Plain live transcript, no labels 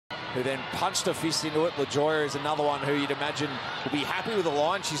who then punched a fist into it. LaJoya is another one who you'd imagine will be happy with the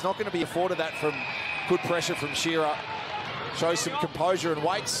line. She's not going to be afforded that from good pressure from Sherar. Shows some composure and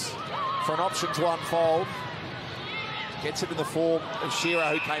waits for an option to unfold. Gets it in the form of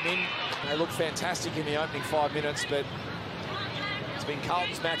Sherar, who came in. They looked fantastic in the opening 5 minutes, but it's been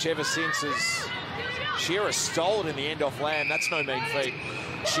Carlton's match ever since as Sherar stole it in the end off land. That's no mean feat.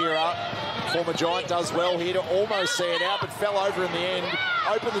 Sherar, former Giant, does well here to almost see it out, but fell over in the end.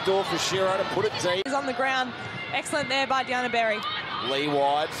 Opened the door for Sherar to put it deep. He's on the ground. Excellent there by Deanna Berry. Lee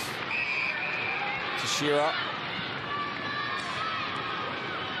wide to Sherar.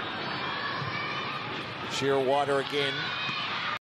 Sherar wider again.